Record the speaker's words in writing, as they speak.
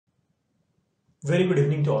Very good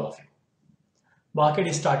evening to all of you.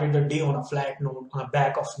 Market started the day on a flat note on the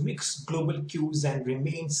back of mixed global cues and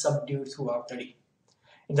remained subdued throughout the day.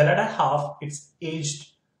 In the latter half, it's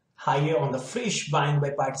edged higher on the fresh buying by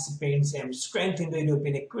participants and strength in the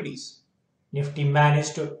European equities. Nifty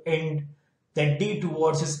managed to end the day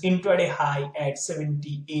towards its intraday high at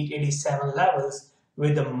 78.87 levels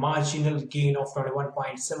with a marginal gain of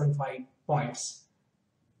 21.75 points.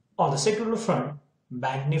 On the sectoral front,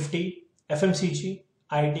 Bank Nifty, FMCG,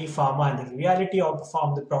 IT, Pharma, and the reality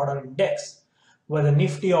outperformed the broader index, while the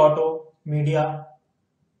Nifty Auto, Media,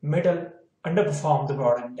 Metal underperformed the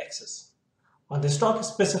broader indexes. On the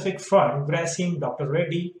stock-specific front, Grasim, Dr.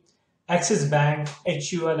 Reddy, Axis Bank,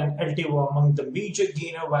 HUL, and LT were among the major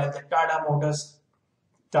gainers, while the Tata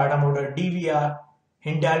Motor, DVR,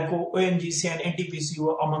 Hindalco, ONGC, and NTPC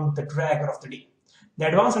were among the dragger of the day. The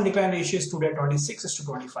advance and decline ratio stood at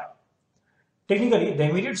 26:25. Technically, the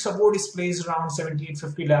immediate support is placed around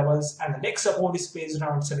 7850 levels and the next support is placed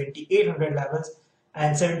around 7800 levels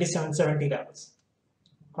and 7770 levels.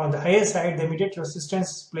 On the higher side, the immediate resistance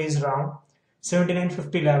is placed around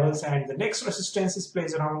 7950 levels and the next resistance is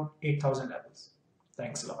placed around 8000 levels.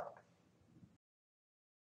 Thanks a lot.